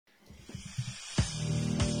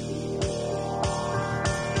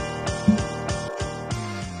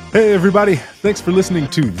Hey, everybody. Thanks for listening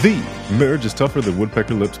to the Marriage is Tougher Than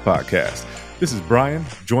Woodpecker Lips podcast. This is Brian,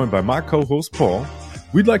 joined by my co-host, Paul.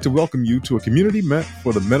 We'd like to welcome you to a community meant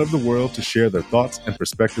for the men of the world to share their thoughts and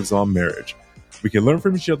perspectives on marriage. We can learn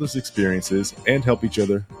from each other's experiences and help each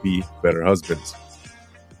other be better husbands.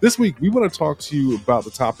 This week, we want to talk to you about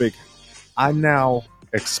the topic, I now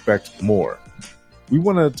expect more. We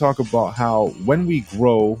want to talk about how when we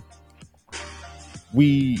grow,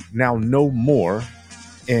 we now know more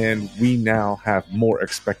and we now have more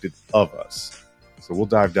expected of us. So we'll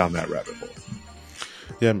dive down that rabbit hole.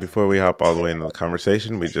 Yeah, and before we hop all the way into the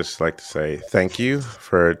conversation, we'd just like to say thank you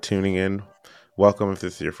for tuning in. Welcome if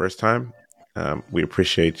this is your first time. We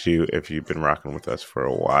appreciate you if you've been rocking with us for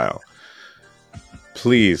a while.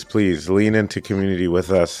 Please lean into community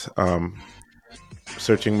with us.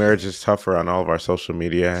 Searching Marriage is Tougher on all of our social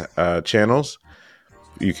media channels.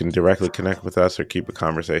 You can directly connect with us or keep a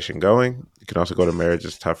conversation going. You can also go to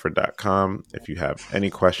marriagestougher.com. If you have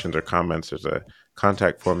any questions or comments, there's a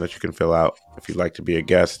contact form that you can fill out. If you'd like to be a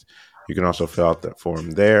guest, you can also fill out that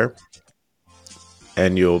form there.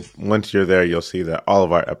 And once you're there, you'll see that all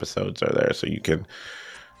of our episodes are there. So you can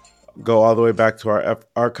go all the way back to our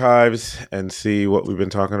archives and see what we've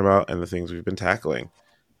been talking about and the things we've been tackling.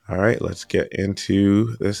 All right, let's get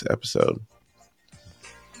into this episode.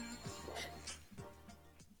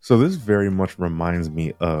 So this very much reminds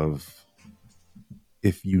me of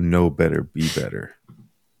if you know better, be better.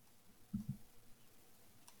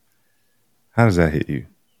 How does that hit you?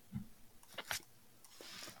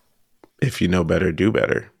 If you know better, do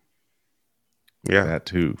better. Yeah. That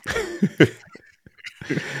too.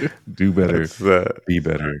 Do better, be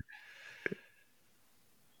better.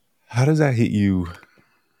 How does that hit you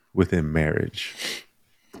within marriage?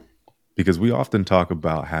 Because we often talk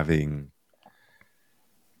about having,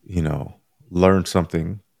 learned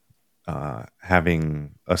something,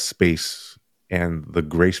 having a space and the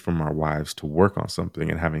grace from our wives to work on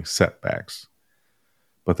something and having setbacks.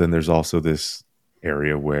 But then there's also this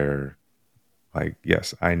area where, like,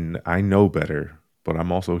 yes, I know better, but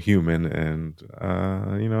I'm also human and,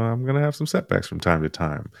 I'm going to have some setbacks from time to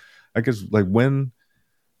time. I guess, like, when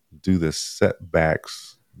do the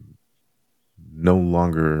setbacks no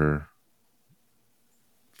longer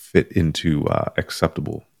fit into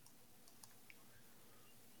acceptable?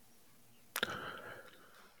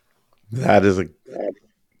 That is a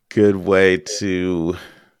good way to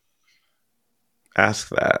ask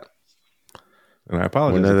that. And I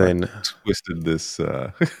apologize if I twisted this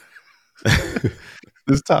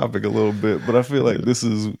this topic a little bit, but I feel like this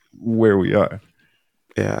is where we are.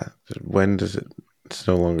 Yeah. When does it's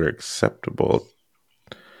no longer acceptable?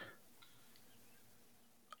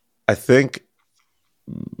 I think,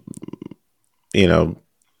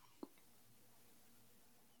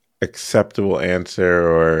 acceptable answer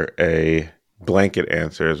or a blanket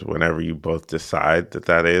answer is whenever you both decide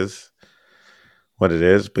that is what it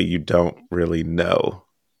is, but you don't really know,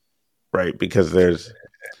 right? Because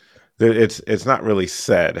it's not really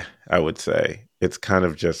said, I would say. It's kind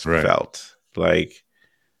of just felt. Like,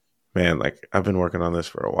 man, like, I've been working on this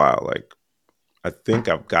for a while. Like, I think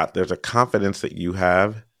there's a confidence that you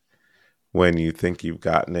have when you think you've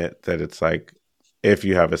gotten it, that it's like, if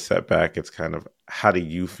you have a setback, it's kind of, how do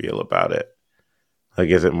you feel about it? Like,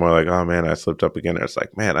 is it more like, oh man, I slipped up again? Or it's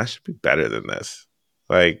like, man, I should be better than this.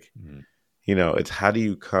 Like, it's how do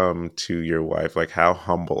you come to your wife? Like, how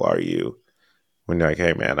humble are you when you're like,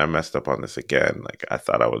 hey man, I messed up on this again. Like, I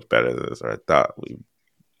thought I was better than this, or I thought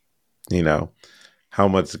how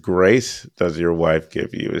much grace does your wife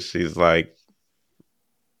give you? Is she's like,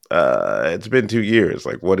 it's been 2 years.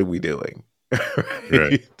 Like, what are we doing?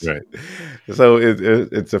 Right. So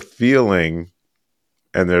it's a feeling,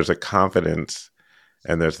 and there's a confidence,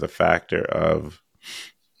 and there's the factor of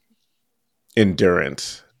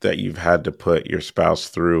endurance that you've had to put your spouse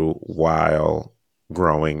through while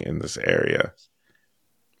growing in this area.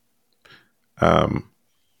 I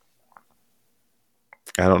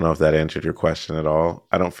don't know if that answered your question at all.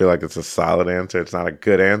 I don't feel like it's a solid answer. It's not a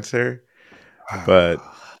good answer, but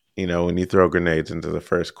when you throw grenades into the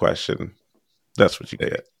first question, that's what you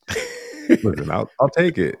get. Listen, I'll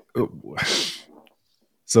take it.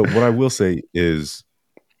 So what I will say is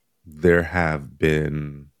there have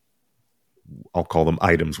been, I'll call them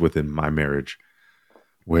items within my marriage,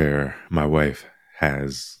 where my wife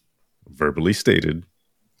has verbally stated,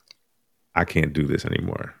 I can't do this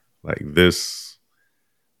anymore. Like, this,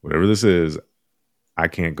 whatever this is, I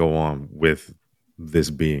can't go on with this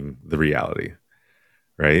being the reality.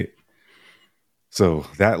 Right? So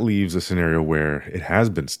that leaves a scenario where it has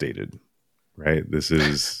been stated, right? This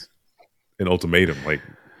is an ultimatum. Like,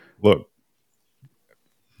 look,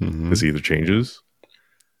 This either changes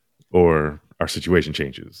or our situation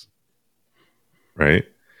changes, right?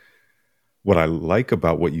 What I like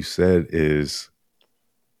about what you said is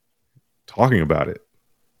talking about it,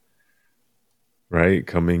 right?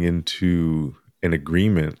 Coming into an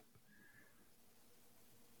agreement.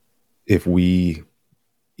 If we,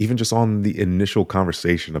 even just on the initial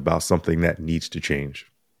conversation about something that needs to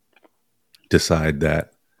change, decide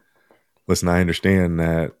that, listen, I understand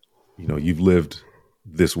that, you've lived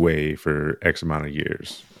this way for X amount of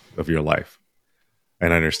years of your life.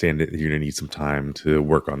 And I understand that you're going to need some time to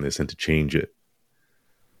work on this and to change it.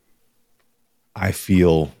 I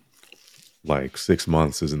feel like 6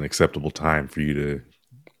 months is an acceptable time for you to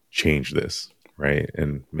change this, right?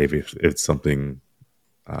 And maybe if it's something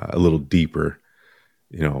a little deeper,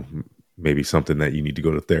 maybe something that you need to go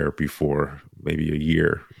to therapy for maybe a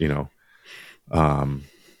year,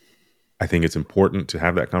 I think it's important to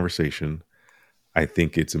have that conversation. I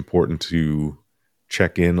think it's important to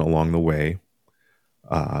check in along the way.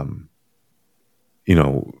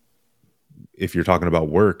 If you're talking about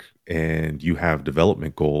work and you have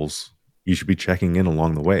development goals, you should be checking in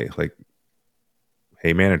along the way. Like,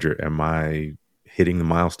 hey, manager, am I hitting the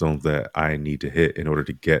milestones that I need to hit in order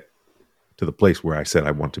to get to the place where I said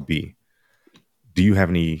I want to be? Do you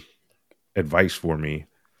have any advice for me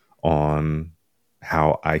on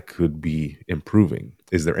how I could be improving?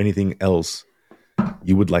 Is there anything else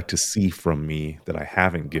you would like to see from me that I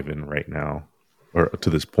haven't given right now or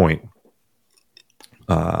to this point?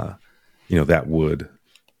 That would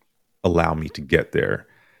allow me to get there.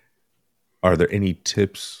 Are there any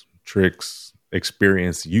tips, tricks,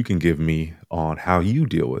 experience you can give me on how you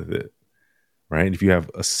deal with it? Right? If you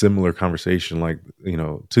have a similar conversation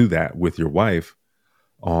to that with your wife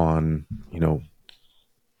on,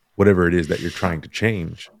 whatever it is that you're trying to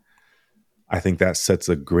change, I think that sets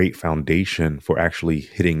a great foundation for actually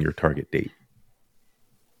hitting your target date.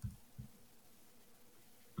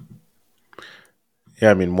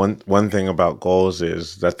 Yeah, I mean, one thing about goals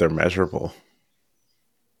is that they're measurable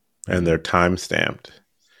and they're time stamped.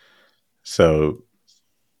 So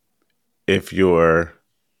if you're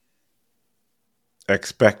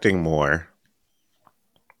expecting more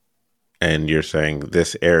and you're saying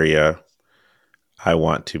this area I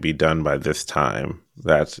want to be done by this time,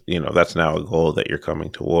 that's now a goal that you're coming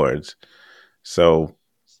towards. So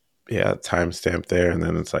yeah, timestamp there, and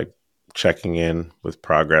then it's like checking in with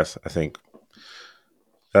progress. I think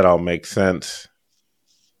that all makes sense.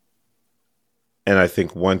 And I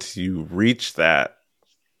think once you reach that,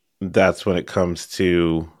 that's when it comes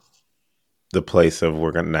to the place of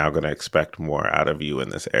we're now going to expect more out of you in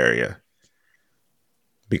this area,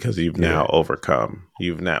 because you've now overcome.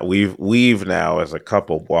 We've now as a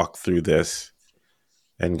couple walked through this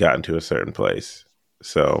and gotten to a certain place.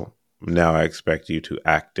 So now I expect you to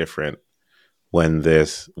act different when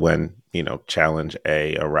challenge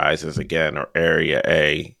A arises again or area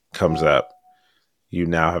A comes up. You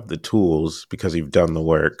now have the tools, because you've done the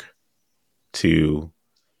work, to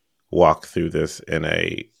walk through this in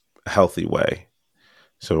a healthy way.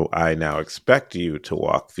 So I now expect you to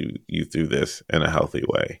walk through this in a healthy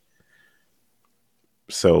way.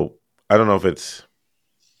 So I don't know if it's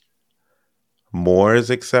more is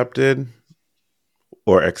accepted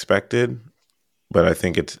or expected, but I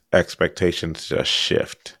think it's expectations just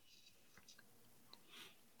shift.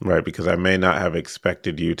 Right, because I may not have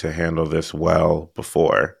expected you to handle this well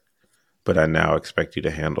before, but I now expect you to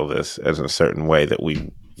handle this as a certain way that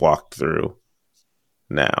we walked through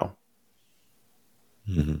now.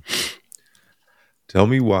 Mm-hmm. Tell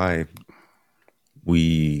me why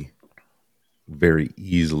we very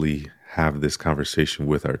easily have this conversation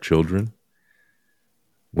with our children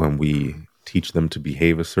when we teach them to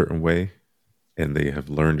behave a certain way and they have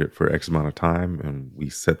learned it for X amount of time, and we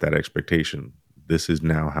set that expectation. This is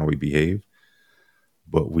now how we behave,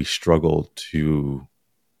 but we struggle to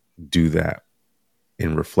do that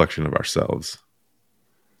in reflection of ourselves.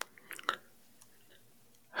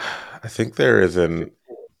 I think there is an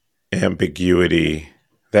ambiguity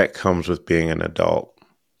that comes with being an adult,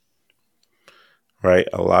 right?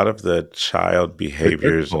 A lot of the child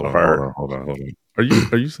behaviors Hold on. Are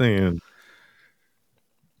you saying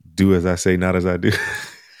do as I say, not as I do?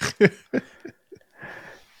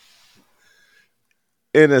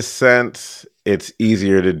 In a sense, it's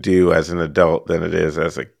easier to do as an adult than it is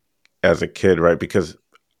as a kid, right? Because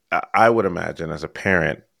I would imagine as a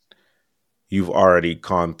parent, you've already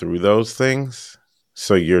gone through those things.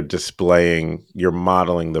 So you're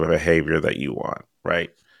modeling the behavior that you want, right?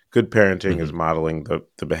 Good parenting is modeling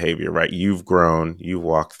the behavior, right? You've grown, you've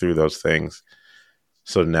walked through those things.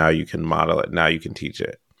 So now you can model it. Now you can teach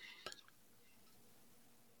it.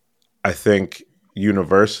 I think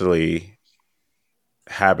universally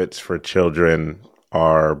habits for children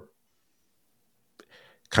are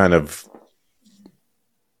kind of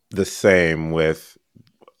the same with,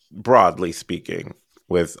 broadly speaking,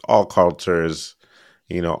 with all cultures,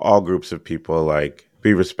 all groups of people, like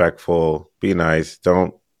be respectful, be nice,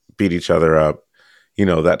 don't beat each other up,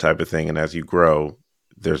 that type of thing. And as you grow,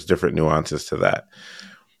 there's different nuances to that.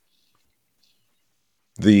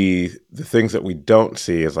 The things that we don't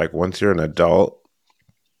see is like once you're an adult,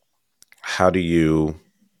 how do you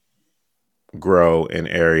grow in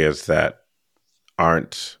areas that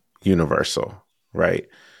aren't universal, right?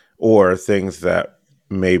 Or things that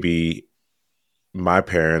maybe my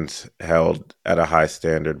parents held at a high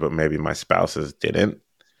standard, but maybe my spouses didn't.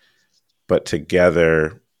 But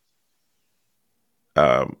together,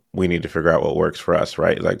 we need to figure out what works for us,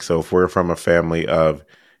 right? Like, so if we're from a family of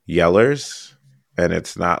yellers, and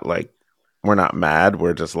it's not like we're not mad,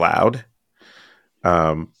 we're just loud.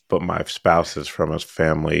 But my spouse is from a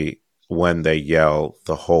family, when they yell,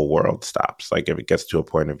 the whole world stops. Like if it gets to a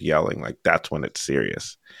point of yelling, like that's when it's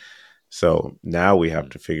serious. So now we have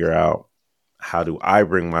to figure out, how do I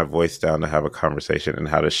bring my voice down to have a conversation, and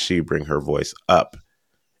how does she bring her voice up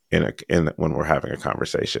when we're having a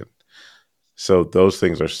conversation? So those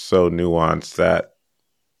things are so nuanced that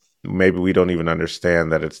maybe we don't even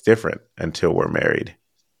understand that it's different until we're married.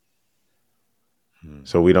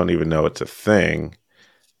 So we don't even know it's a thing.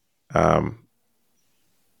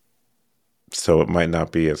 So it might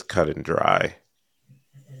not be as cut and dry.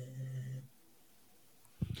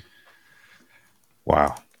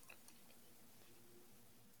 Wow.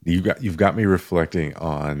 You've got me reflecting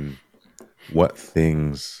on what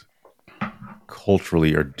things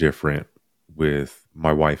culturally are different with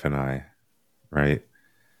my wife and I, right?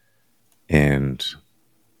 And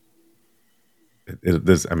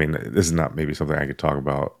this is not maybe something I could talk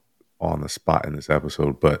about on the spot in this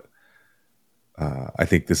episode, but I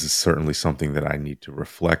think this is certainly something that I need to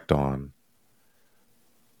reflect on,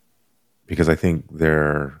 because I think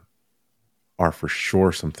there are for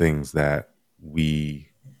sure some things that we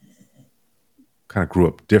kind of grew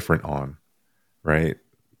up different on, right?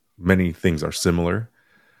 Many things are similar,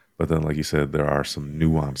 but then, like you said, there are some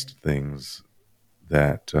nuanced things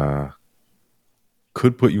that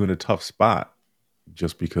could put you in a tough spot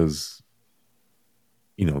just because,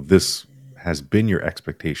 this has been your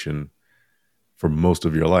expectation for most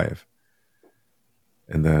of your life.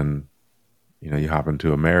 And then, you hop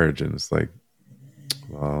into a marriage and it's like,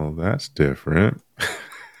 well, that's different.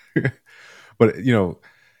 But,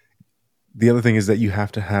 the other thing is that you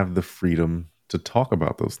have to have the freedom to talk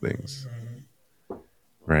about those things,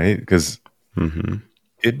 right? Because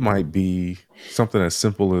it might be something as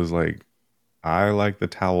simple as like, I like the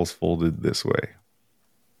towels folded this way,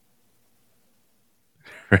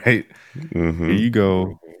 right? Here you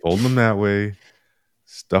go, folding them that way,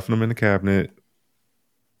 stuffing them in the cabinet,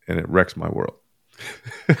 and it wrecks my world.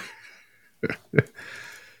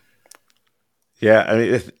 Yeah, I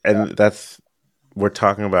mean, we're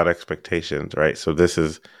talking about expectations, right? So this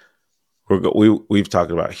is we've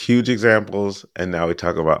talked about huge examples, and now we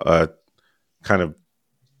talk about a kind of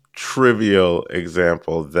trivial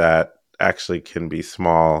example that actually can be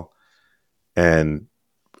small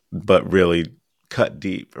but really cut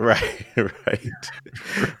deep, right? Right.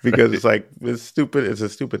 Because it's like it's a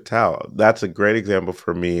stupid towel. That's a great example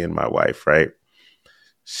for me and my wife, right?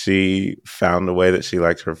 She found the way that she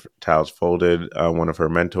liked her towels folded. One of her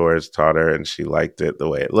mentors taught her, and she liked it the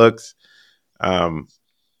way it looks.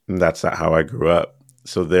 That's not how I grew up.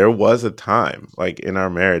 So there was a time, like in our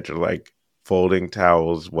marriage, where like folding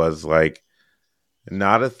towels was like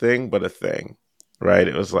not a thing, but a thing, right?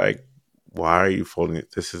 It was like, why are you folding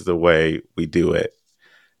it? This is the way we do it.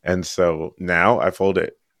 And so now I fold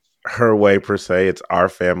it her way, per se. It's our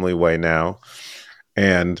family way now.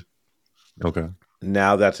 And okay,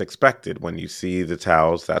 now that's expected. When you see the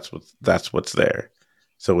towels, that's what's there.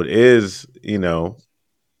 So it is,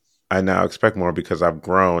 I now expect more because I've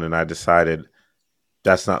grown and I decided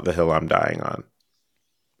that's not the hill I'm dying on.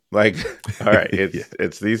 Like, all right,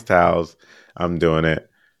 it's these towels. I'm doing it.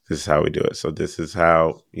 This is how we do it. So this is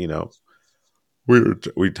how,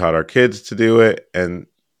 we taught our kids to do it, and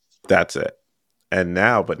that's it. And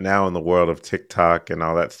now in the world of TikTok and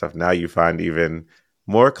all that stuff, now you find even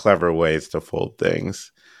more clever ways to fold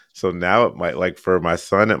things. So now it might, like for my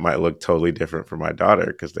son, it might look totally different for my daughter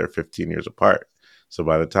because they're 15 years apart. So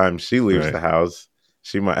by the time she leaves the house,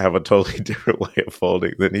 she might have a totally different way of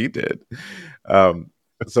folding than he did.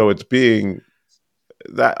 So it's being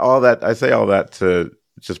I say all that to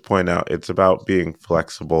just point out, it's about being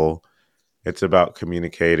flexible. It's about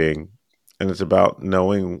communicating, and it's about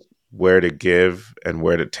knowing where to give and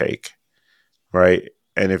where to take, right?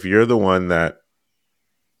 And if you're the one that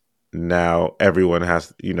now everyone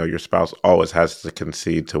has, your spouse always has to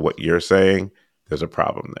concede to what you're saying, there's a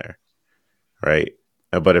problem there, right?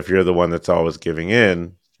 But if you're the one that's always giving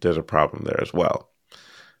in, there's a problem there as well.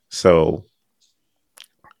 So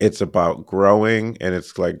it's about growing, and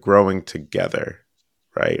it's like growing together,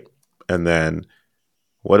 right? And then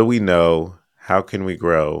what do we know? How can we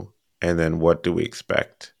grow? And then what do we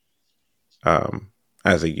expect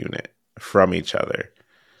as a unit from each other?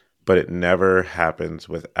 But it never happens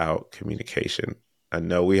without communication. I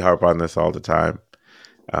know we harp on this all the time.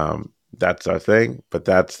 That's our thing, but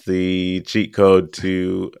that's the cheat code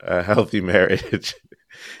to a healthy marriage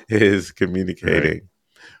is communicating.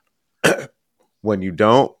 Right. When you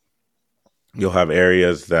don't, you'll have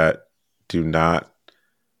areas that do not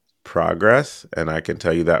progress. And I can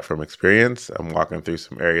tell you that from experience. I'm walking through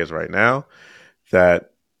some areas right now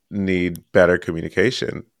that need better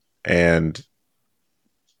communication. And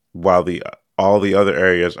while all the other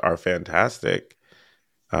areas are fantastic,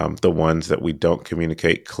 the ones that we don't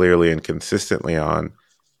communicate clearly and consistently on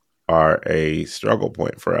are a struggle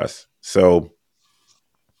point for us. So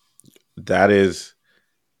that is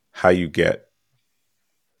how you get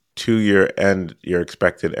to your end, your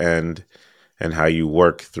expected end, and how you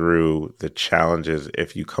work through the challenges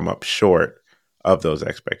if you come up short of those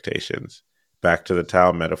expectations. Back to the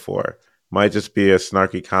towel metaphor. Might just be a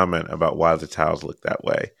snarky comment about why the towels look that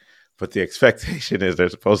way. But the expectation is they're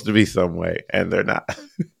supposed to be some way, and they're not.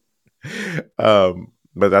 But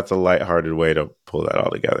that's a lighthearted way to pull that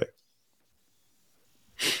all together.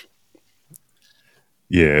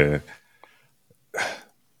 Yeah.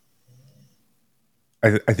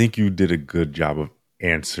 I think you did a good job of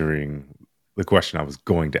answering the question I was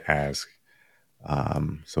going to ask.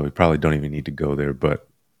 So we probably don't even need to go there. But,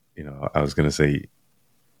 I was going to say,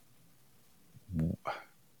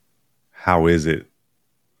 how is it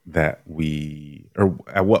that or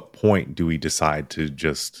at what point do we decide to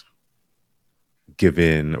just give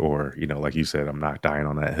in, or, like you said, I'm not dying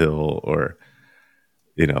on that hill, or,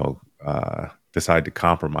 decide to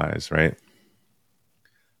compromise, right?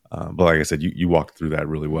 But like I said, you walked through that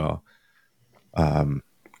really well.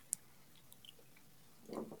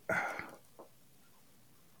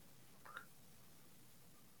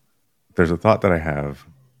 There's a thought that I have,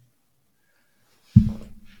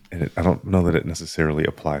 and I don't know that it necessarily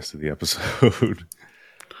applies to the episode.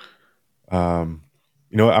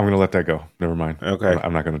 You know what? I'm going to let that go. Never mind. Okay.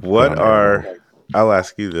 I'm not going to. I'll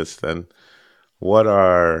ask you this then. What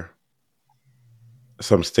are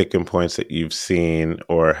some sticking points that you've seen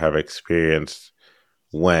or have experienced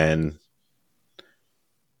when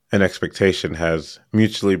an expectation has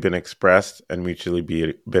mutually been expressed and mutually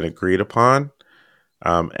been agreed upon,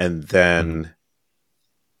 and then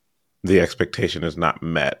the expectation is not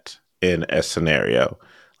met in a scenario?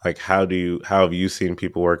 Like, how have you seen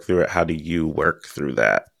people work through it? How do you work through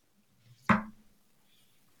that?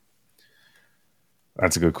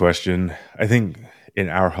 That's a good question. I think in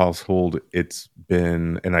our household, it's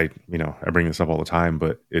been, and I bring this up all the time,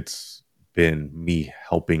 but it's been me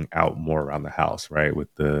helping out more around the house, right? With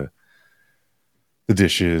the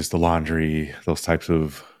dishes, the laundry, those types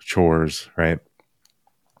of chores, right?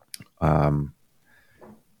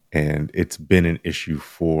 And it's been an issue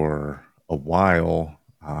for a while,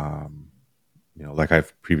 like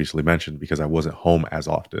I've previously mentioned, because I wasn't home as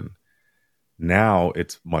often. Now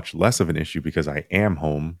it's much less of an issue because I am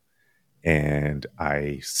home, and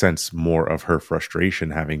I sense more of her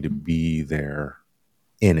frustration having to be there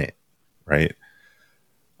in it, right?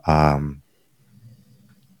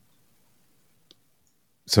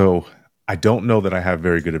 So I don't know that I have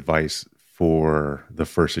very good advice for the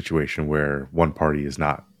first situation where one party is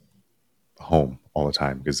not home all the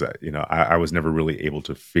time, because I was never really able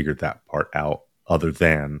to figure that part out other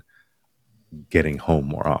than getting home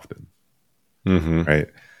more often. Mm-hmm. Right.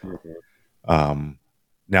 Mm-hmm.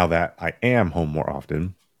 Now that I am home more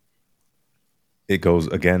often, it goes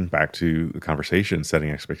again back to the conversation, setting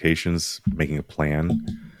expectations, making a plan,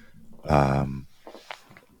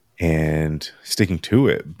 and sticking to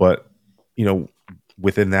it. But,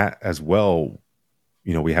 within that as well,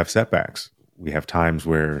 we have setbacks. We have times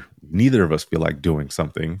where neither of us feel like doing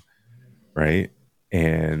something, right?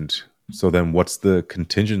 And so then what's the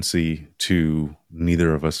contingency to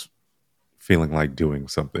neither of us feeling like doing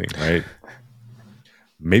something, right?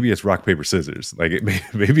 Maybe it's rock, paper, scissors. Like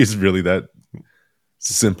maybe it's really that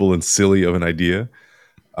simple and silly of an idea.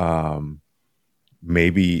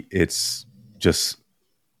 Maybe it's just,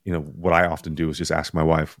 what I often do is just ask my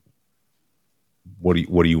wife, what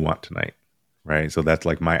do you want tonight? right? So that's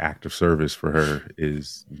like my act of service for her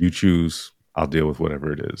is you choose, I'll deal with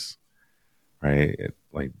whatever it is, right?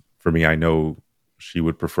 Like for me, I know she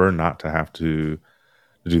would prefer not to have to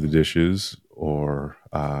do the dishes or,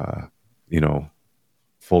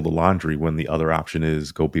 fold the laundry when the other option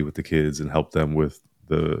is go be with the kids and help them with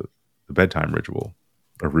the bedtime ritual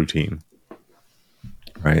or routine,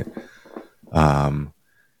 right? Um,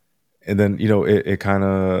 and then it kind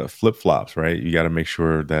of flip flops, right? You got to make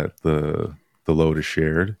sure that the load is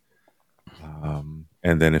shared.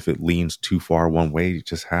 And then if it leans too far one way,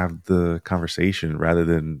 just have the conversation rather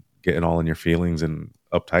than getting all in your feelings and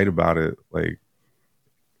uptight about it. Like,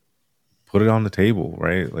 put it on the table,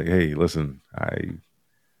 right? Like, hey, listen,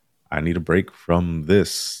 I need a break from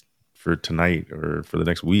this for tonight or for the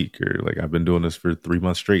next week, or like I've been doing this for 3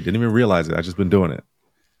 months straight. Didn't even realize it. I just been doing it.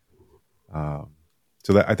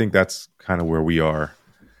 So that I think that's kind of where we are.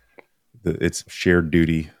 It's shared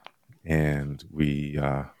duty, and we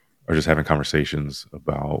are just having conversations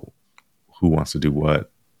about who wants to do what.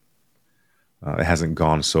 It hasn't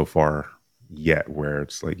gone so far yet where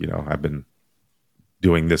it's like, I've been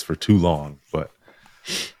doing this for too long, but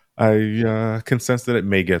I can sense that it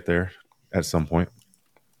may get there at some point.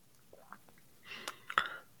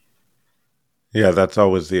 Yeah, that's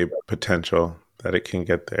always the potential that it can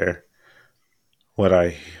get there. What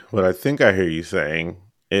I think I hear you saying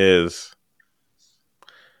is,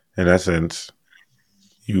 in essence,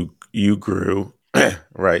 you grew,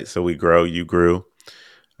 right? So we grow, you grew.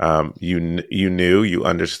 You knew, you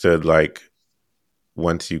understood, like,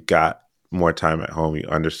 once you got more time at home, you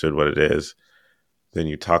understood what it is. Then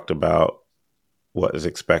you talked about what is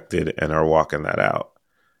expected and are walking that out.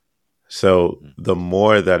 So the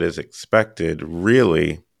more that is expected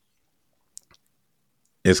really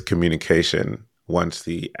is communication once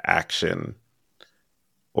the action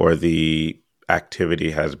or the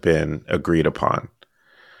activity has been agreed upon.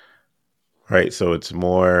 Right? So it's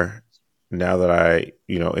more now that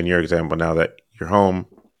in your example, now that you're home,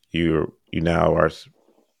 you now are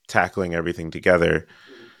tackling everything together.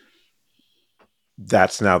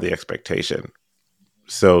 That's now the expectation.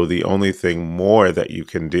 So the only thing more that you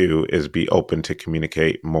can do is be open to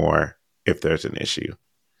communicate more if there's an issue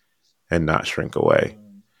and not shrink away.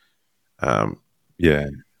 Yeah.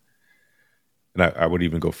 And I would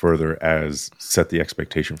even go further as set the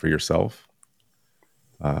expectation for yourself.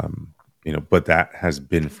 But that has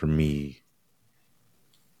been for me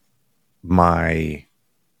my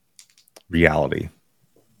reality.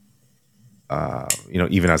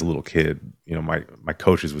 Even as a little kid, my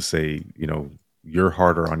coaches would say, you're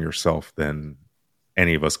harder on yourself than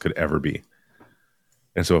any of us could ever be.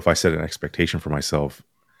 And so if I set an expectation for myself,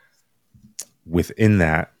 within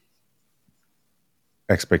that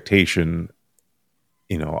expectation,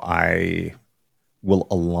 I will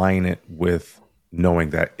align it with knowing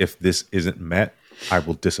that if this isn't met, I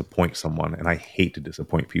will disappoint someone, and I hate to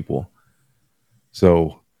disappoint people.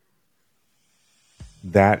 So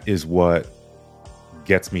that is what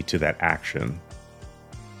gets me to that action.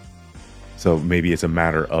 So maybe it's a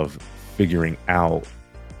matter of figuring out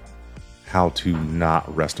how to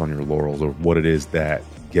not rest on your laurels, or what it is that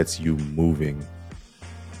gets you moving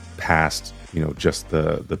past, just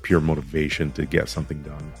the pure motivation to get something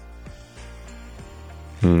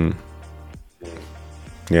done.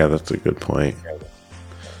 Yeah, that's a good point.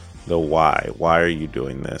 The why. Why are you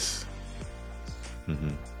doing this?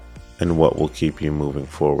 Mm-hmm. And what will keep you moving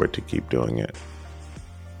forward to keep doing it?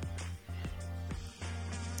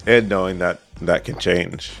 And knowing that can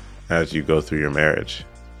change as you go through your marriage.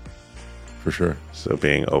 For sure. So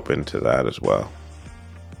being open to that as well.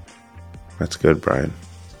 That's good, Brian.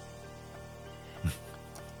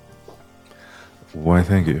 Why,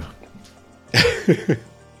 thank you.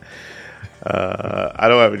 I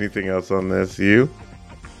don't have anything else on this. You?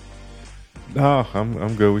 No,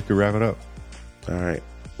 I'm good. We could wrap it up. All right.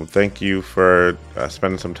 Well, thank you for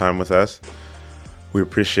spending some time with us. We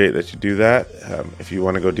appreciate that you do that. If you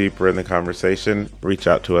want to go deeper in the conversation, reach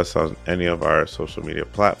out to us on any of our social media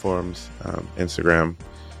platforms, Instagram,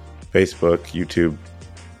 Facebook, YouTube,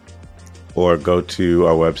 or go to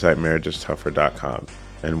our website, marriageistougher.com,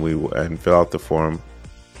 and fill out the form.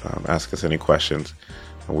 Ask us any questions,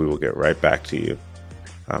 and we will get right back to you.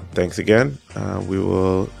 Thanks again. We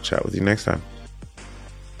will chat with you next time.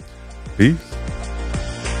 Peace.